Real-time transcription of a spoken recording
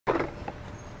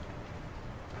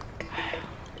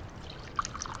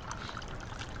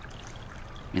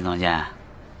林总监，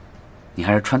你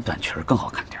还是穿短裙更好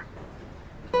看点。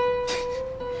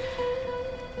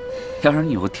要是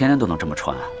你以后天天都能这么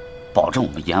穿，保证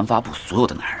我们研发部所有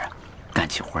的男人干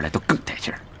起活来都更带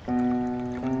劲儿。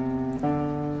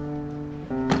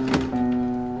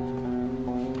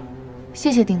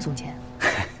谢谢丁总监。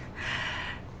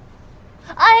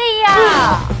哎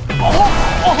呀！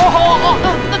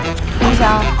王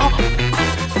翔，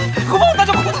快帮我拿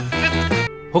条裤子！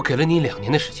我给了你2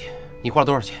年的时间，你花了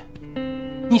多少钱？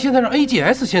你现在让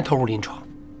AGS 先投入临床，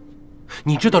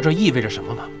你知道这意味着什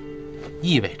么吗？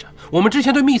意味着我们之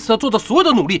前对 Miss 做的所有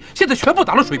的努力，现在全部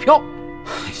打了水漂。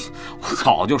我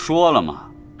早就说了嘛，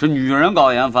这女人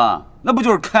搞研发，那不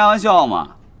就是开玩笑吗？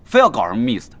非要搞什么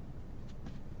Miss 的？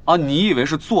啊，你以为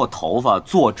是做头发、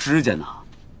做指甲呢？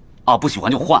啊，不喜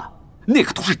欢就换，那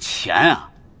可都是钱啊！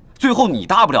最后你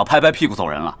大不了拍拍屁股走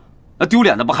人了，那丢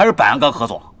脸的不还是百安跟何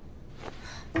总？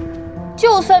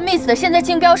就算 Miss 的现在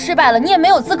竞标失败了，你也没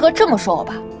有资格这么说我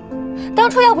吧？当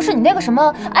初要不是你那个什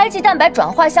么 IG 蛋白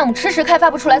转化项目迟迟开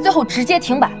发不出来，最后直接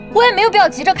停摆，我也没有必要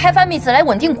急着开发 Miss 来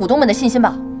稳定股东们的信心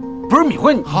吧？不是米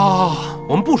慧，你好，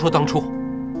我们不说当初，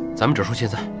咱们只说现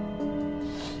在。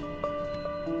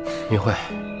米慧，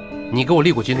你给我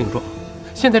立过军令状，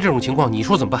现在这种情况，你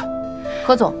说怎么办？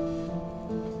何总，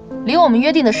离我们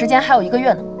约定的时间还有1个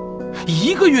月呢。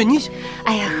1个月？你……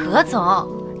哎呀，何总，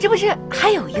这不是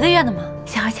还有1个月呢吗？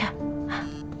小二钱。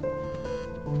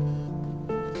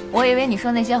我以为你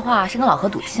说那些话是跟老何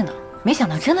赌气呢，没想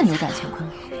到真的扭转乾坤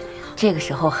了。这个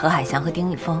时候，何海翔和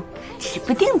丁立峰指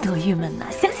不定多郁闷呢，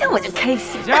想想我就开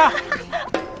心。姐，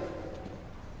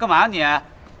干嘛你？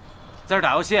在这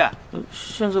打游戏？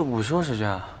现在午休时间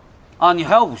啊。啊，你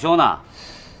还要午休呢？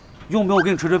用不用我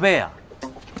给你捶捶背啊？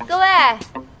各位，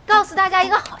告诉大家一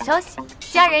个好消息，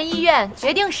家人医院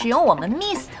决定使用我们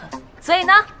Mist， 所以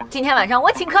呢，今天晚上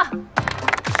我请客。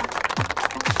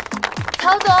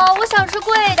曹总，我想吃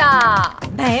贵的。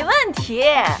没问题，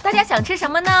大家想吃什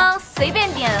么呢？随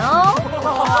便点哦。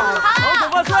曹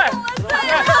总万岁！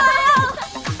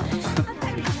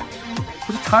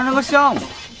不是谈成个项目，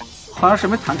好像谁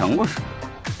没谈成过似的。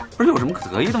不是有什么可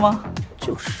得意的吗？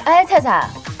就是。哎，菜菜，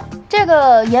这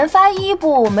个研发1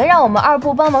部没让我们2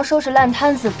部帮忙收拾烂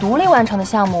摊子，独立完成的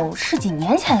项目是几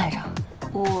年前来着？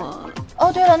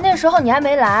哦，对了，那时候你还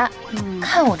没来。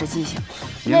看我这记性，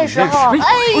那时候，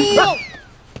哎呦！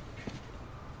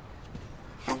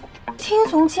丁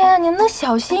总监，你能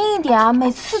小心一点啊！每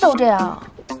次都这样。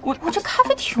我这咖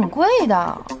啡挺贵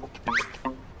的。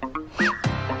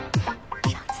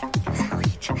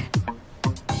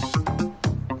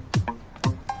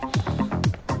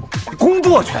工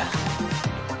作去。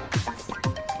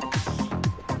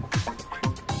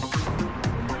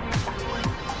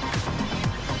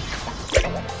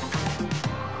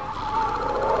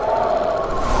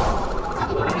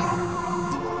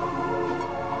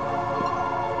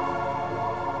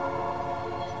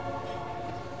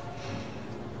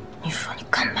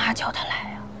叫他来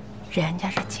呀？人家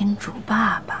是金主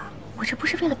爸爸，我这不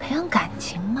是为了培养感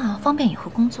情吗？方便以后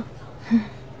工作。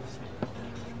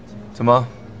怎么，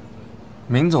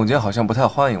明总监好像不太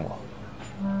欢迎我？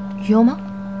有吗？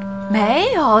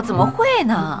没有，怎么会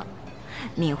呢？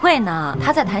敏慧呢？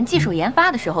她在谈技术研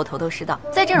发的时候头头是道，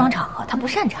在这种场合她不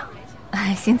擅长。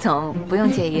哎，辛总不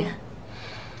用介意。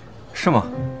是吗？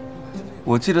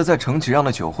我记得在程启让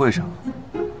的酒会上，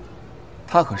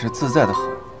他可是自在的很。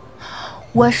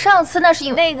我上次那是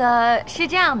因为那个是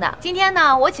这样的，今天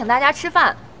呢，我请大家吃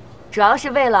饭，主要是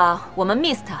为了我们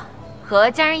Mist 和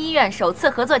家人医院首次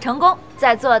合作成功。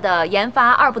在座的研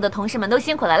发2部的同事们都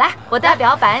辛苦了，来，我代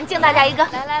表百安敬大家一个，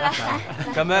来，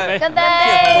干杯！干杯！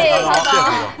曹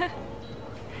总，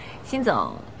辛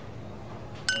总。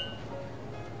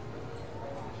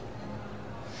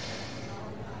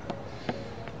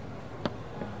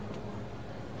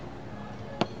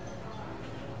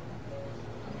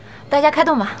大家开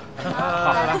动吧！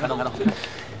开动！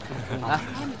来，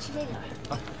你吃这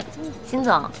个。辛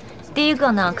总，第一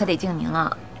个呢可得敬您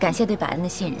了，感谢对百恩的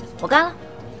信任，我干了。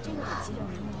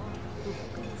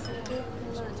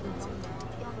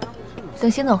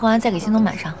等辛总喝完再给辛总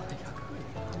满上。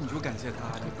你说感谢他，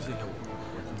你不谢谢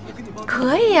我？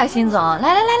可以呀，辛总，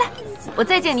来，我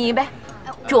再敬你一杯，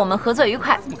祝我们合作愉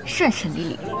快，顺顺利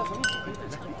利。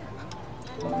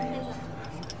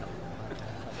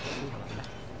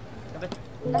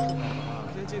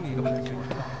先敬你一个吧。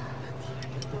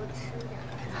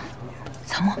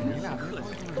曹沫，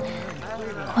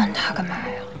管他干嘛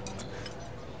呀？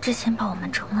之前把我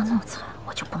们撑得那么惨，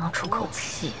我就不能出口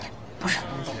气。不是，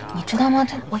你知道吗？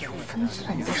我有分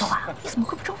寸，你不说话，你怎么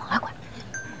会不着往外管？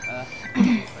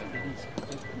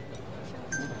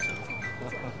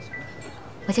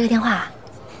我接个电话。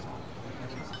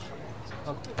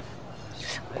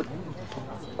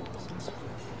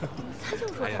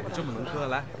哎呀，你这么能喝，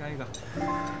来干一个。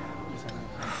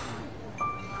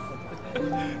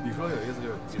你说有意思就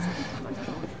有意思。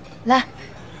来。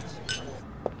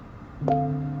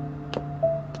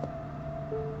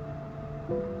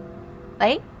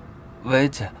喂。喂，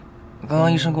姐，刚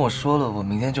刚医生跟我说了，我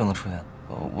明天就能出院。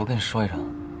我跟你说一声。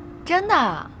真的？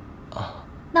啊。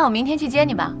那我明天去接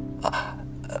你吧。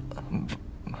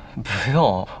不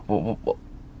用，我，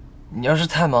你要是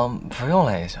太忙，不用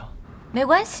来也行。没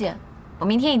关系，我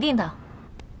明天一定到。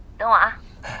等我啊。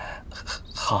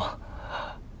好。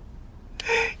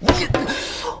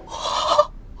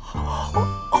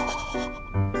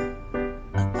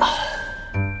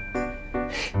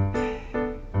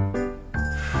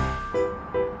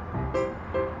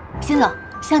辛总，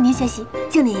向您学习，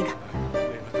敬您一个。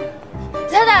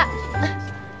彩彩，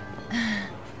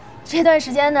这段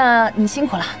时间呢，你辛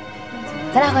苦了，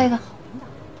咱俩喝一个。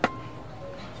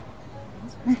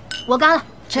我干了，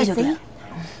这就对了。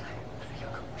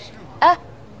哎，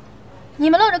你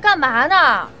们愣着干嘛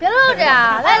呢？别愣着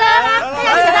呀！来，大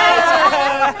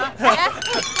家一起。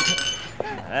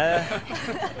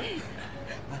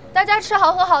大家吃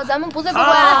好喝好，咱们不醉不归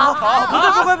啊！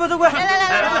好，不醉不归。来，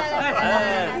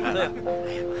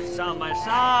上吧上！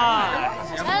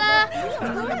来。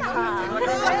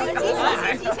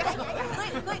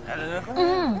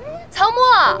曹沫，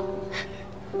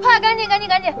快，赶紧，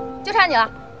就差你了，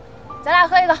咱俩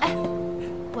喝一个。哎，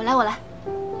我来。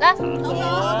来，走。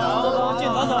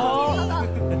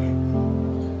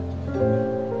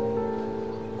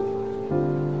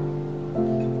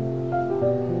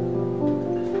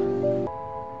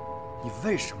你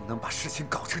为什么能把事情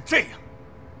搞成这样？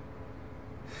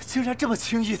竟然这么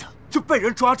轻易的就被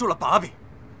人抓住了把柄，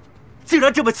竟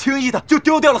然这么轻易的就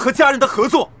丢掉了和家人的合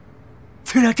作，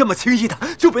竟然这么轻易的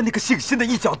就被那个姓辛的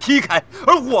一脚踢开，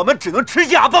而我们只能吃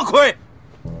哑巴亏。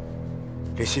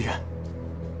林心远，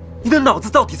你的脑子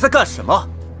到底在干什么？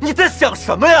你在想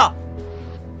什么呀？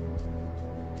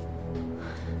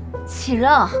启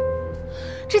让，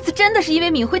这次真的是因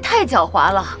为敏慧太狡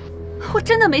猾了，我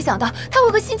真的没想到她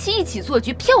会和辛奇一起做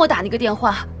局，骗我打那个电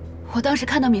话。我当时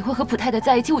看到敏慧和普太太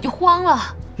在一起，我就慌了。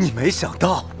你没想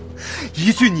到，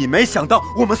一句你没想到，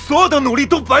我们所有的努力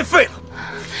都白费了。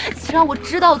启让，我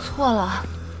知道错了，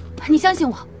你相信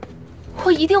我，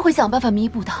我一定会想办法弥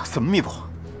补的。怎么弥补？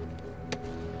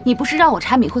你不是让我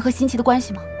查敏慧和辛奇的关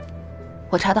系吗？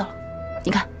我查到了，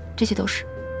你看，这些都是。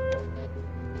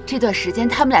这段时间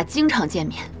他们俩经常见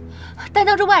面，但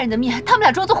当着外人的面，他们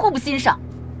俩装作互不欣赏。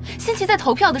辛奇在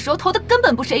投票的时候投的根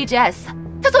本不是 AGS，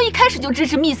 他从一开始就支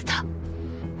持 Mist。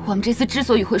我们这次之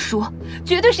所以会输，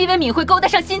绝对是因为敏慧勾搭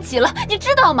上辛奇了，你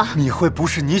知道吗？敏慧不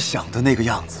是你想的那个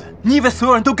样子，你以为所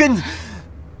有人都跟你……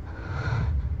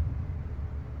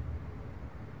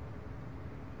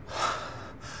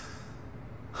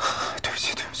对不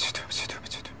起，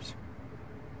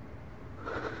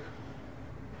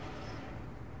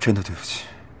真的对不起，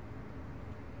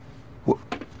我。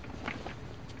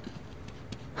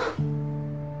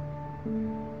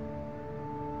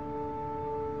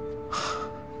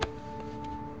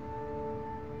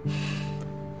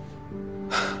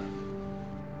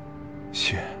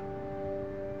雪，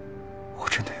我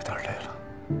真的有点累了，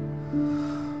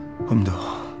我们都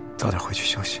早点回去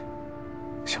休息，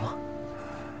行吗？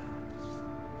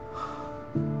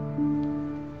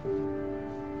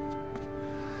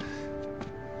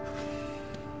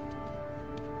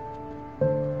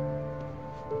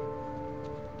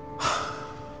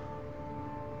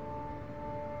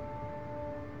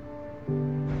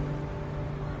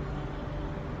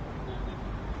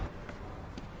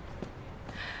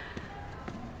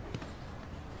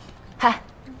嗨，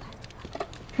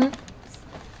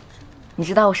你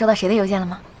知道我收到谁的邮件了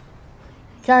吗？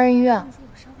家人医院，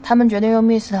他们决定用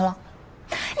Mist 了。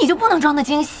你就不能装的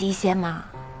惊喜一些吗？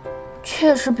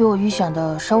确实比我预想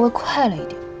的稍微快了一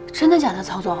点。真的假的，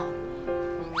曹总？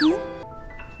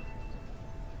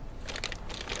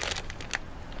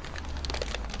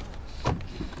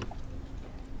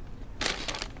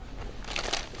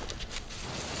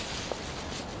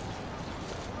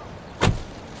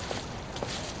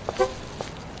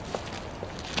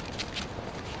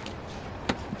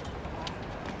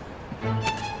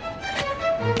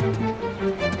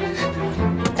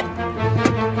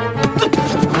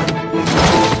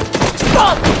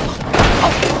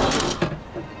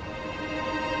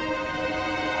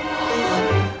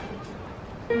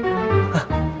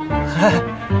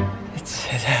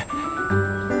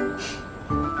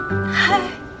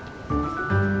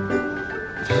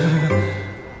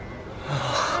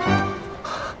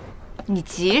你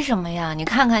急什么呀？你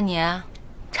看看你，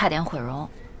差点毁容。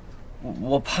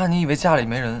我怕你以为家里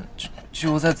没人，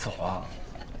就再走啊。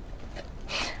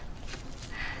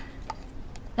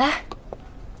来，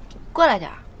过来点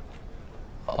儿。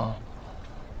哦，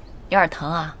有点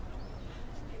疼啊。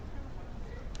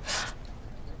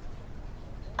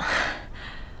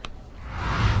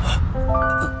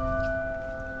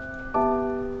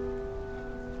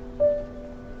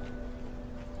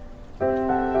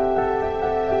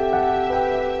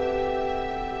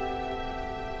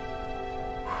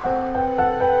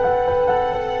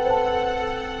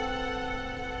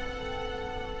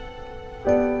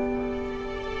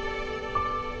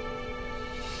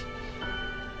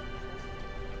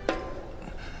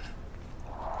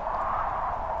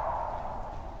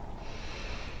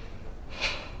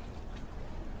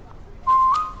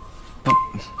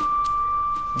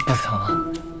不疼啊。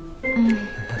嗯。